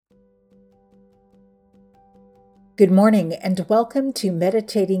Good morning and welcome to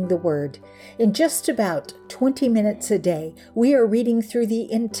Meditating the Word. In just about 20 minutes a day, we are reading through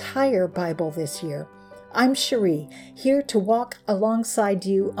the entire Bible this year. I'm Cherie, here to walk alongside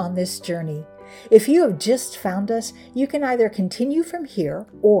you on this journey. If you have just found us, you can either continue from here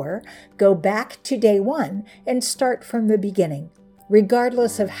or go back to day one and start from the beginning.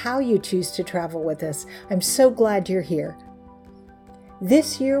 Regardless of how you choose to travel with us, I'm so glad you're here.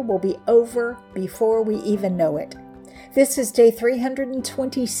 This year will be over before we even know it. This is day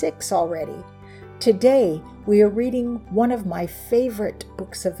 326 already. Today, we are reading one of my favorite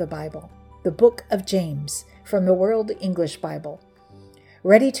books of the Bible, the book of James, from the World English Bible.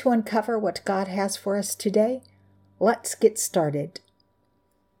 Ready to uncover what God has for us today? Let's get started.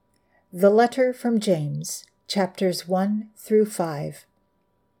 The letter from James, chapters 1 through 5.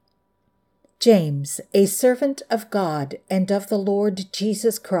 James, a servant of God and of the Lord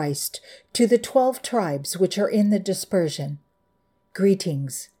Jesus Christ, to the 12 tribes which are in the dispersion.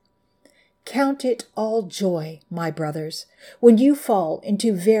 Greetings. Count it all joy, my brothers, when you fall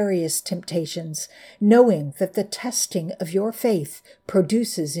into various temptations, knowing that the testing of your faith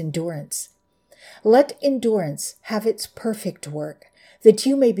produces endurance. Let endurance have its perfect work, that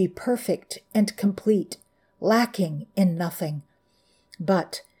you may be perfect and complete, lacking in nothing.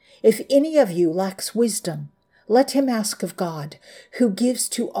 But if any of you lacks wisdom, let him ask of God, who gives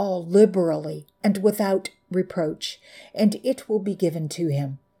to all liberally and without reproach, and it will be given to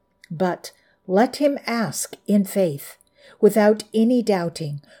him. But let him ask in faith, without any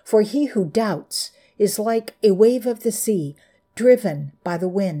doubting, for he who doubts is like a wave of the sea, driven by the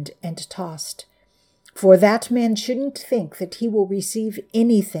wind and tossed. For that man shouldn't think that he will receive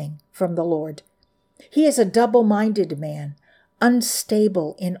anything from the Lord. He is a double-minded man,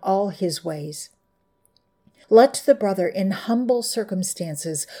 unstable in all his ways. Let the brother in humble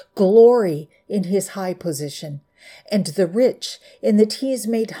circumstances glory in his high position, and the rich in that he is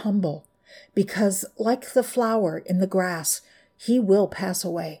made humble, because like the flower in the grass, he will pass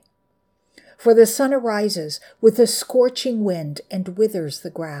away. For the sun arises with a scorching wind and withers the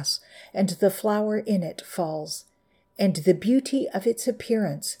grass, and the flower in it falls, and the beauty of its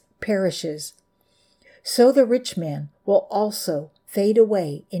appearance perishes. So the rich man will also fade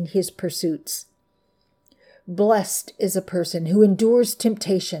away in his pursuits. Blessed is a person who endures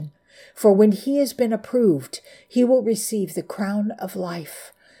temptation, for when he has been approved, he will receive the crown of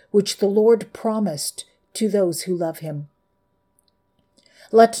life, which the Lord promised to those who love him.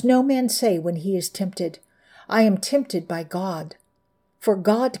 Let no man say when he is tempted, I am tempted by God. For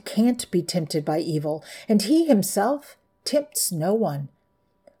God can't be tempted by evil, and he himself tempts no one.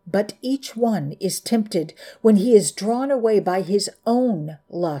 But each one is tempted when he is drawn away by his own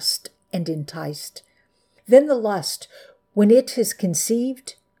lust and enticed. Then the lust, when it is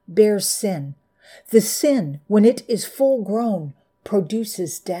conceived, bears sin. The sin, when it is full grown,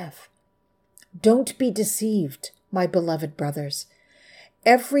 produces death. Don't be deceived, my beloved brothers.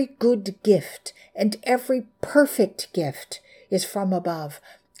 Every good gift and every perfect gift is from above,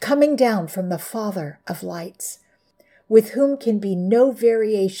 coming down from the Father of lights, with whom can be no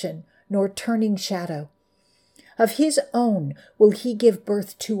variation nor turning shadow. Of his own will he give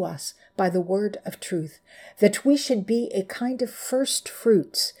birth to us by the word of truth, that we should be a kind of first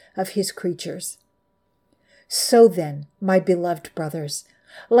fruits of his creatures. So then, my beloved brothers,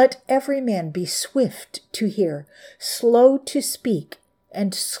 let every man be swift to hear, slow to speak,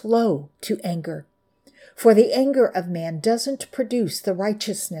 and slow to anger. For the anger of man doesn't produce the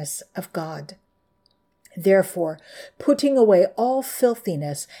righteousness of God. Therefore, putting away all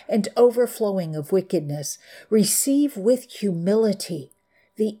filthiness and overflowing of wickedness, receive with humility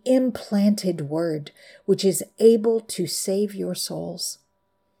the implanted word, which is able to save your souls.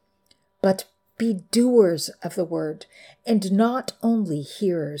 But be doers of the word, and not only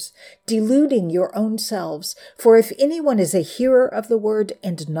hearers, deluding your own selves. For if anyone is a hearer of the word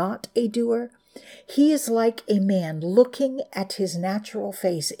and not a doer, he is like a man looking at his natural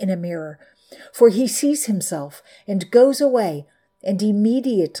face in a mirror. For he sees himself and goes away and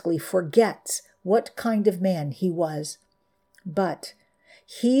immediately forgets what kind of man he was. But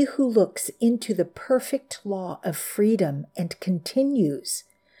he who looks into the perfect law of freedom and continues,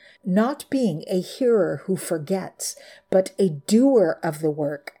 not being a hearer who forgets, but a doer of the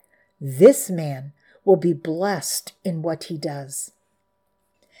work, this man will be blessed in what he does.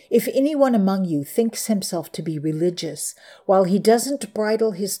 If anyone among you thinks himself to be religious, while he doesn't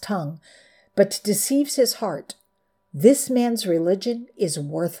bridle his tongue, but deceives his heart, this man's religion is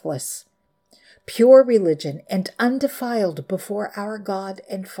worthless. Pure religion and undefiled before our God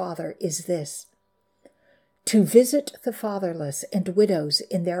and Father is this: to visit the fatherless and widows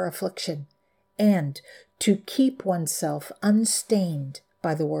in their affliction, and to keep oneself unstained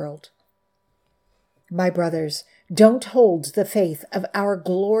by the world. My brothers, don't hold the faith of our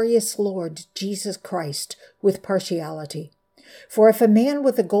glorious Lord Jesus Christ with partiality. For if a man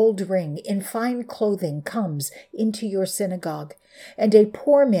with a gold ring in fine clothing comes into your synagogue, and a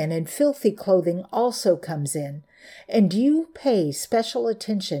poor man in filthy clothing also comes in, and you pay special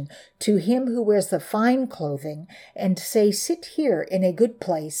attention to him who wears the fine clothing, and say, "Sit here in a good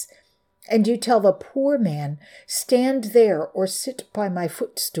place," and you tell the poor man, "Stand there or sit by my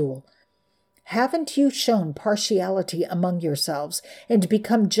footstool," haven't you shown partiality among yourselves and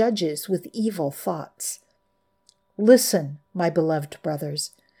become judges with evil thoughts? Listen, my beloved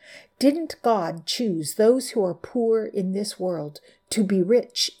brothers. Didn't God choose those who are poor in this world to be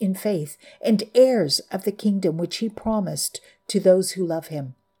rich in faith and heirs of the kingdom which he promised to those who love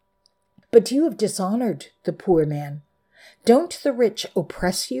him? But you have dishonored the poor man. Don't the rich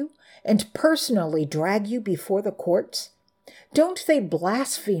oppress you and personally drag you before the courts? Don't they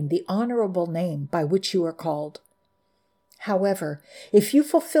blaspheme the honorable name by which you are called? However, if you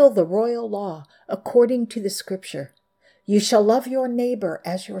fulfill the royal law according to the Scripture, you shall love your neighbor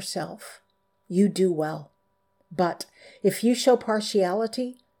as yourself, you do well. But if you show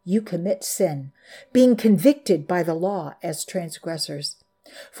partiality, you commit sin, being convicted by the law as transgressors.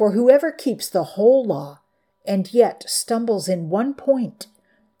 For whoever keeps the whole law and yet stumbles in one point,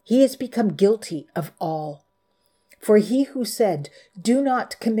 he has become guilty of all. For he who said, "Do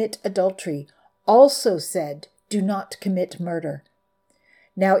not commit adultery," also said, "Do not commit murder."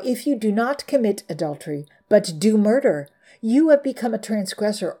 Now, if you do not commit adultery, but do murder, you have become a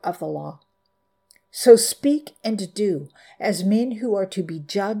transgressor of the law. So speak and do as men who are to be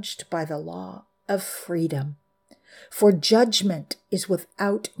judged by the law of freedom. For judgment is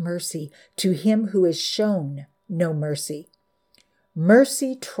without mercy to him who has shown no mercy.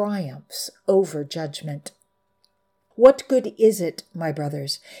 Mercy triumphs over judgment. What good is it, my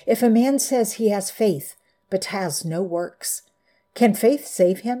brothers, if a man says he has faith, but has no works? Can faith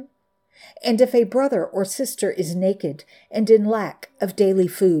save him? And if a brother or sister is naked and in lack of daily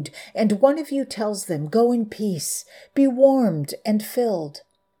food, and one of you tells them, "Go in peace, be warmed and filled,"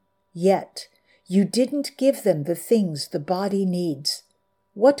 yet you didn't give them the things the body needs,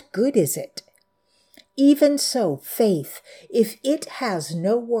 what good is it? Even so, faith, if it has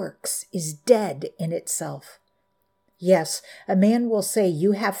no works, is dead in itself. Yes, a man will say,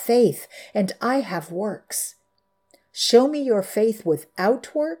 "You have faith, and I have works." Show me your faith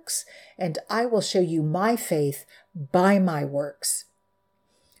without works, and I will show you my faith by my works.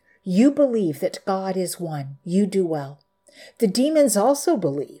 You believe that God is one. You do well. The demons also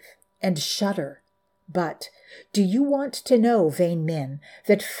believe and shudder. But do you want to know, vain men,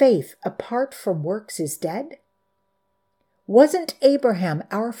 that faith apart from works is dead? Wasn't Abraham,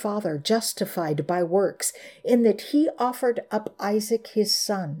 our father, justified by works in that he offered up Isaac his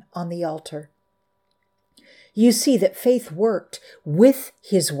son on the altar? You see that faith worked with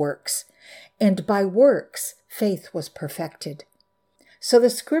his works, and by works faith was perfected. So the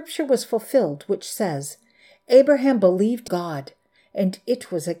Scripture was fulfilled, which says, "Abraham believed God, and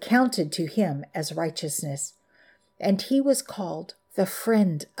it was accounted to him as righteousness, and he was called the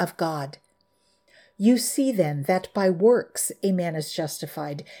friend of God." You see then that by works a man is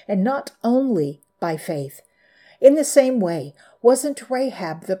justified, and not only by faith. In the same way, wasn't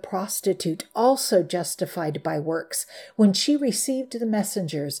Rahab the prostitute also justified by works when she received the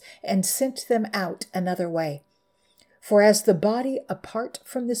messengers and sent them out another way? For as the body apart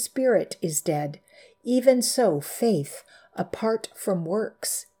from the spirit is dead, even so faith apart from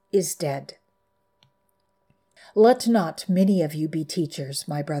works is dead. Let not many of you be teachers,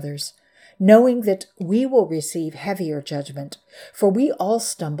 my brothers, knowing that we will receive heavier judgment, for we all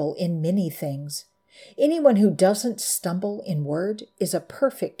stumble in many things. Anyone who doesn't stumble in word is a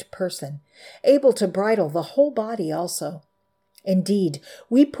perfect person, able to bridle the whole body also. Indeed,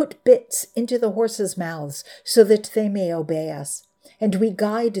 we put bits into the horses' mouths so that they may obey us, and we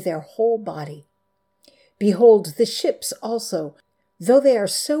guide their whole body. Behold, the ships also, though they are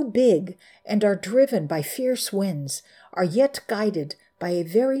so big and are driven by fierce winds, are yet guided by a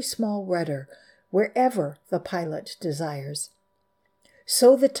very small rudder wherever the pilot desires.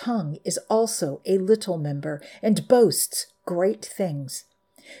 So the tongue is also a little member and boasts great things.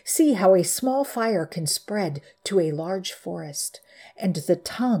 See how a small fire can spread to a large forest, and the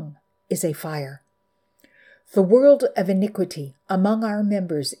tongue is a fire. The world of iniquity among our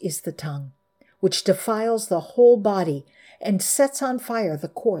members is the tongue, which defiles the whole body and sets on fire the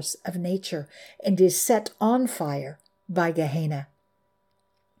course of nature, and is set on fire by Gehenna.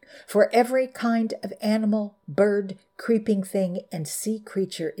 For every kind of animal, bird, creeping thing, and sea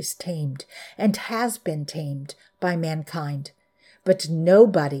creature is tamed, and has been tamed by mankind. But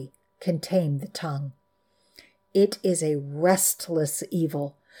nobody can tame the tongue. It is a restless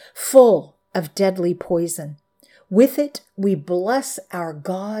evil, full of deadly poison. With it we bless our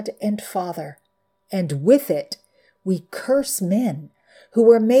God and Father, and with it we curse men who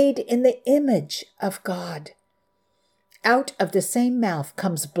were made in the image of God. Out of the same mouth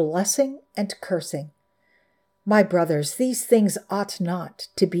comes blessing and cursing. My brothers, these things ought not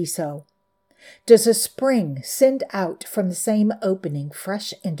to be so. Does a spring send out from the same opening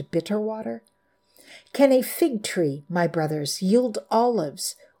fresh and bitter water? Can a fig tree, my brothers, yield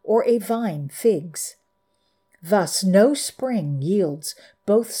olives, or a vine figs? Thus no spring yields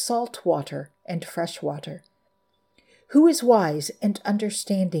both salt water and fresh water. Who is wise and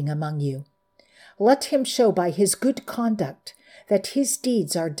understanding among you? Let him show by his good conduct that his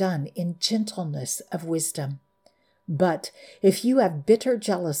deeds are done in gentleness of wisdom. But if you have bitter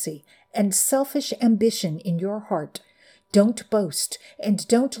jealousy and selfish ambition in your heart, don't boast and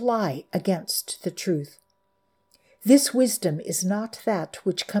don't lie against the truth. This wisdom is not that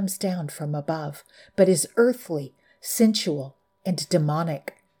which comes down from above, but is earthly, sensual, and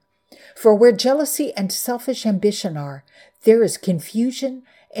demonic. For where jealousy and selfish ambition are, there is confusion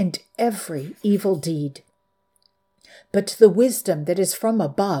and every evil deed. But the wisdom that is from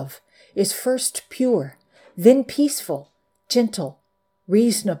above is first pure, then peaceful, gentle,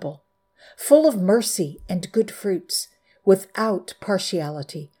 reasonable, full of mercy and good fruits, without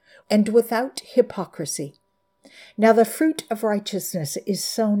partiality and without hypocrisy. Now the fruit of righteousness is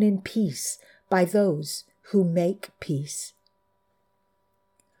sown in peace by those who make peace.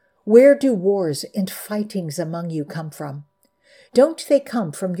 Where do wars and fightings among you come from? Don't they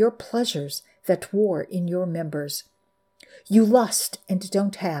come from your pleasures that war in your members? You lust and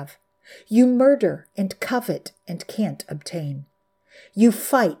don't have. You murder and covet and can't obtain. You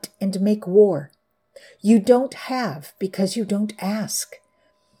fight and make war. You don't have because you don't ask.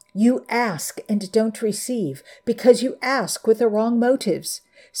 You ask and don't receive because you ask with the wrong motives,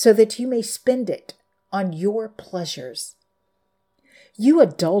 so that you may spend it on your pleasures. You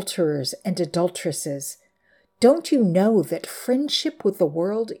adulterers and adulteresses, don't you know that friendship with the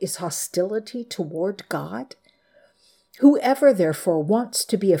world is hostility toward God? Whoever therefore wants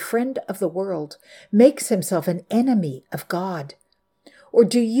to be a friend of the world makes himself an enemy of God. Or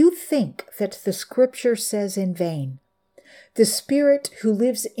do you think that the Scripture says in vain, "The Spirit who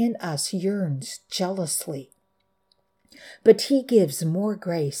lives in us yearns jealously"? But he gives more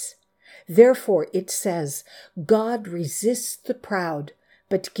grace. Therefore it says, God resists the proud,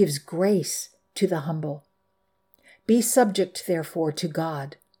 but gives grace to the humble. Be subject, therefore, to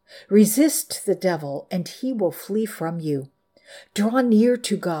God. Resist the devil, and he will flee from you. Draw near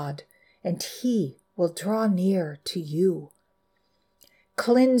to God, and he will draw near to you.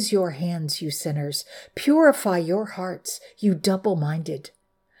 Cleanse your hands, you sinners. Purify your hearts, you double-minded.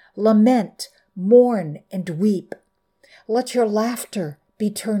 Lament, mourn, and weep. Let your laughter be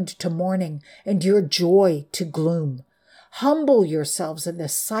turned to mourning, and your joy to gloom. Humble yourselves in the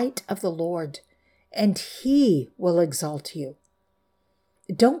sight of the Lord, and he will exalt you.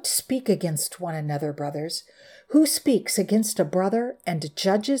 Don't speak against one another, brothers. Who speaks against a brother and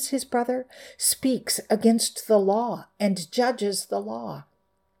judges his brother, speaks against the law and judges the law.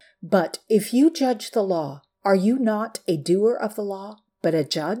 But if you judge the law, are you not a doer of the law, but a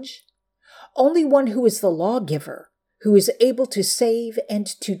judge? Only one who is the lawgiver, who is able to save and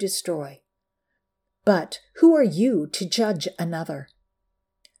to destroy. But who are you to judge another?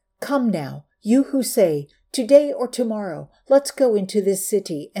 Come now, you who say, today or tomorrow, let's go into this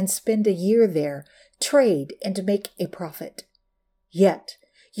city and spend a year there, trade and make a profit. Yet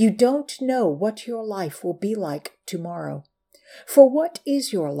you don't know what your life will be like tomorrow. For what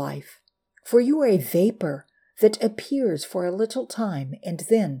is your life? For you are a vapor that appears for a little time and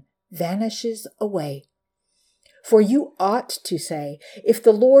then vanishes away. For you ought to say, if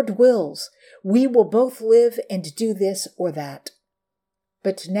the Lord wills, we will both live and do this or that.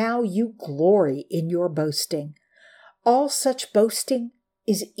 But now you glory in your boasting. All such boasting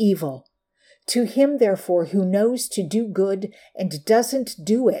is evil. To him, therefore, who knows to do good and doesn't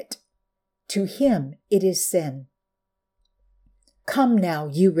do it, to him it is sin. Come now,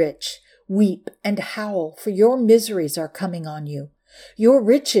 you rich, weep and howl, for your miseries are coming on you. Your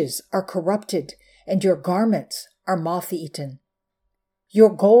riches are corrupted, and your garments are moth-eaten. Your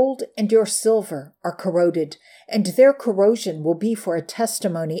gold and your silver are corroded, and their corrosion will be for a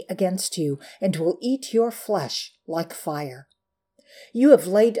testimony against you, and will eat your flesh like fire. You have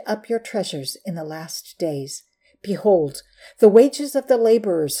laid up your treasures in the last days. Behold, the wages of the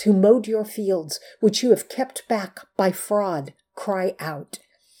laborers who mowed your fields, which you have kept back by fraud, cry out.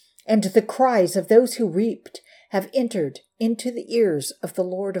 And the cries of those who reaped have entered into the ears of the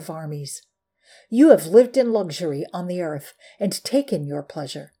Lord of armies. You have lived in luxury on the earth and taken your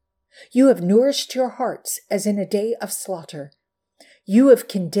pleasure. You have nourished your hearts as in a day of slaughter. You have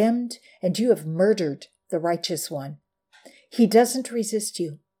condemned and you have murdered the righteous one. He doesn't resist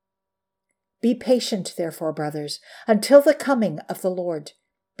you. Be patient, therefore, brothers, until the coming of the Lord.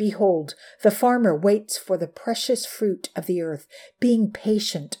 Behold, the farmer waits for the precious fruit of the earth, being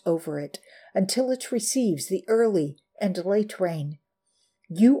patient over it, until it receives the early and late rain.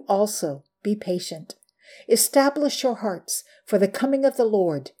 You also be patient. Establish your hearts, for the coming of the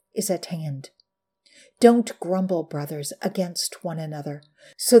Lord is at hand. Don't grumble, brothers, against one another,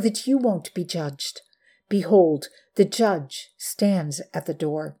 so that you won't be judged. Behold, the judge stands at the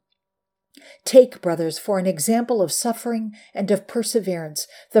door. Take, brothers, for an example of suffering and of perseverance,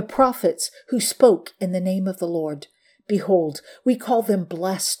 the prophets who spoke in the name of the Lord. Behold, we call them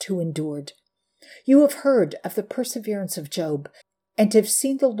blessed who endured. You have heard of the perseverance of Job, and have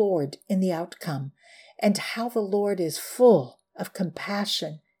seen the Lord in the outcome, and how the Lord is full of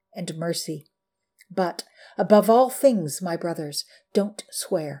compassion and mercy. But above all things, my brothers, don't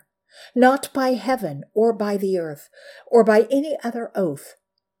swear, not by heaven or by the earth, or by any other oath,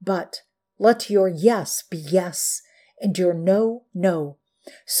 but let your yes be yes, and your no, no,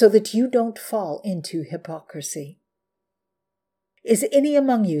 so that you don't fall into hypocrisy. Is any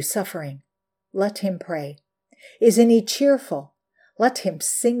among you suffering? Let him pray. Is any cheerful? Let him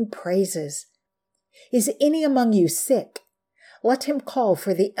sing praises. Is any among you sick? Let him call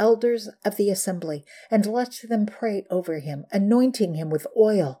for the elders of the assembly, and let them pray over him, anointing him with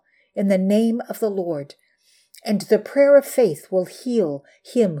oil in the name of the Lord. And the prayer of faith will heal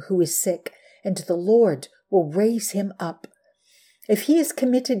him who is sick, and the Lord will raise him up. If he has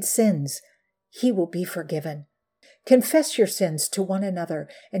committed sins, he will be forgiven. Confess your sins to one another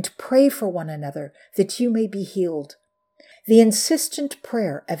and pray for one another that you may be healed. The insistent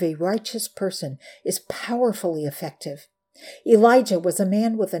prayer of a righteous person is powerfully effective. Elijah was a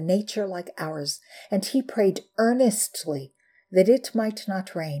man with a nature like ours, and he prayed earnestly that it might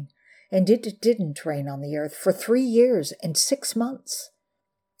not rain. And it didn't rain on the earth for 3 years and 6 months.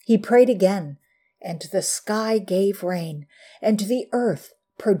 He prayed again, and the sky gave rain, and the earth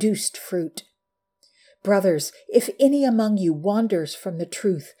produced fruit. Brothers, if any among you wanders from the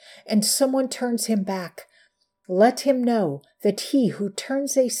truth, and someone turns him back, let him know that he who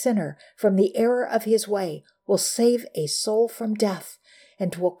turns a sinner from the error of his way will save a soul from death,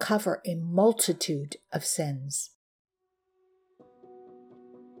 and will cover a multitude of sins.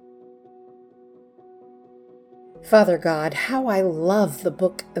 Father God, how I love the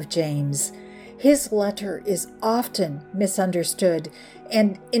book of James. His letter is often misunderstood,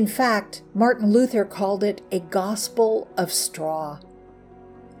 and in fact, Martin Luther called it a gospel of straw.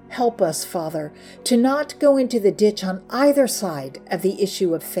 Help us, Father, to not go into the ditch on either side of the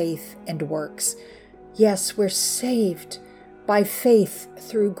issue of faith and works. Yes, we're saved by faith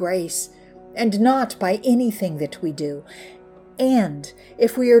through grace, and not by anything that we do. And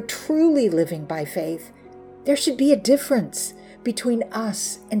if we are truly living by faith, there should be a difference between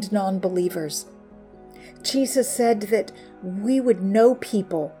us and non-believers. Jesus said that we would know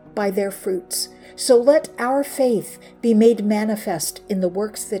people by their fruits. So let our faith be made manifest in the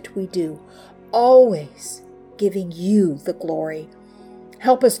works that we do, always giving you the glory.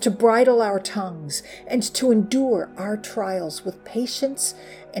 Help us to bridle our tongues and to endure our trials with patience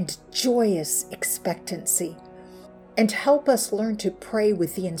and joyous expectancy. And help us learn to pray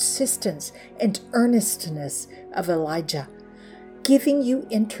with the insistence and earnestness of Elijah, giving you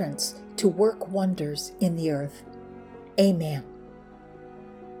entrance to work wonders in the earth. Amen.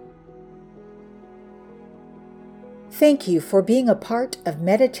 Thank you for being a part of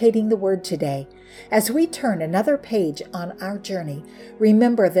Meditating the Word today. As we turn another page on our journey,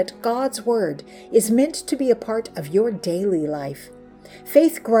 remember that God's Word is meant to be a part of your daily life.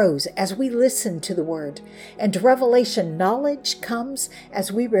 Faith grows as we listen to the Word, and revelation knowledge comes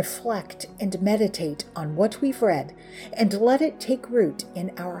as we reflect and meditate on what we've read and let it take root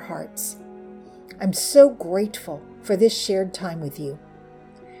in our hearts. I'm so grateful for this shared time with you.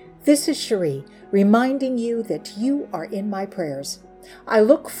 This is Cherie, reminding you that you are in my prayers. I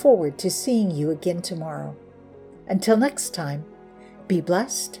look forward to seeing you again tomorrow. Until next time, be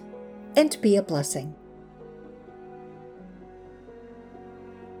blessed and be a blessing.